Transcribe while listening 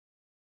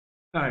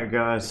Alright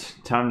guys,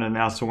 time to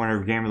announce the winner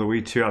of Game of the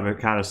Week 2. I've been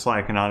kind of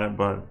slacking on it,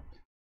 but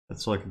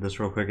let's look at this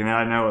real quick. And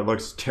I know it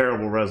looks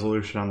terrible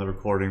resolution on the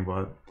recording,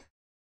 but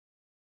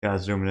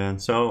guys, zoom it in.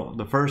 So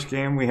the first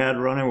game we had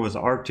running was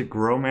Arctic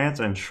Romance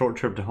and Short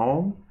Trip to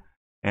Home.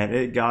 And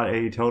it got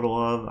a total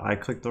of, I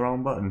clicked the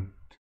wrong button.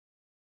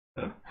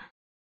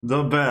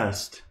 The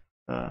best.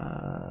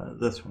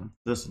 This one.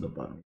 This is the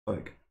button.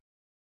 Click.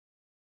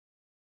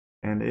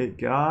 And it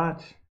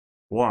got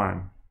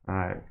 1.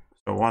 Alright,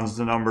 so 1's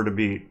the number to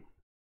beat.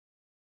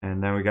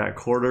 And then we got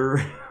Quarter,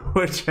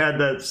 which had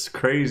that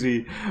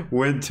crazy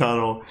wind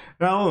tunnel.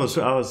 Oh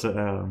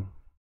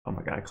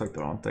my god, I clicked the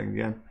wrong thing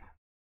again.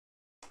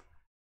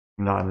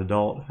 I'm not an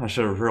adult. I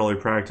should have really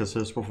practiced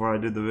this before I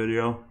did the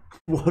video.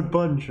 What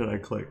button should I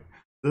click?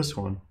 This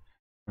one.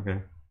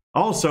 Okay.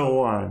 Also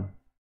 1.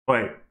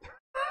 Wait.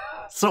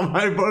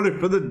 Somebody voted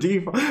for the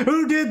default.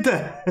 Who did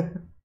that?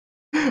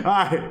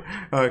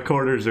 Alright,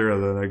 quarter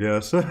 0 then, I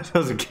guess. That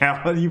doesn't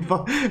count.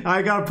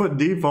 I gotta put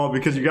default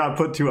because you gotta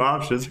put 2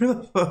 options.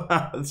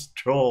 It's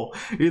troll.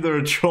 Either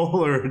a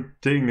troll or a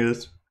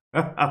dingus.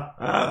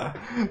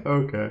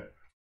 Okay.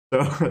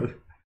 So,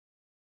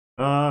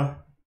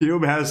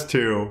 Hume has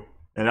 2.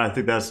 And I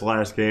think that's the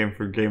last game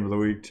for Game of the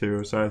Week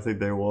 2. So I think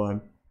they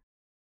won.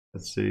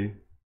 Let's see.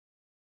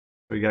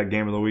 We got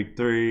Game of the Week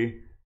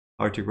 3.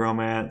 Arctic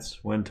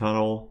Romance, Wind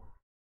Tunnel.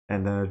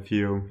 And then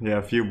Fume.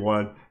 Yeah, Fume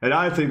won. And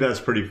I think that's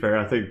pretty fair.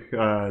 I think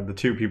the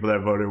 2 people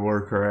that voted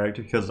were correct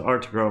because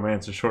Arctic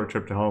Romance and Short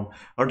Trip to Home.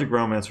 Arctic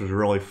Romance was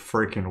really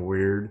freaking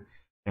weird.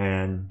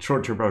 And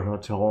Short Trip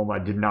to Home, I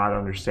did not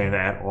understand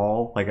at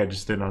all. Like, I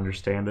just didn't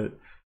understand it.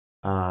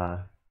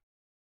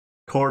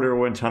 Quarter,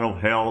 Wind Tunnel,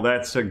 Hell,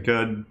 that's a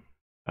good...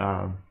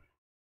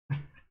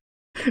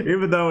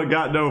 even though it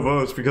got no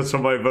votes because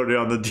somebody voted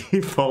on the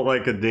default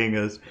like a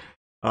dingus.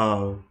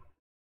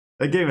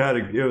 That game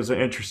it was an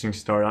interesting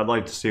start. I'd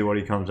like to see what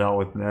he comes out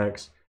with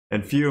next.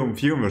 And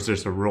Fume was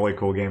just a really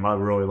cool game. I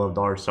really loved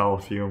the art style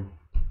of Fume.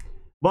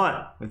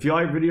 But if you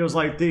like videos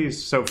like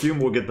these, so Fume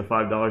will get the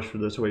 $5 for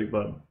this week.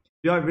 But if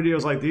you like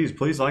videos like these,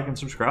 please like and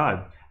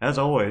subscribe. As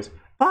always,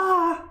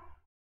 bye.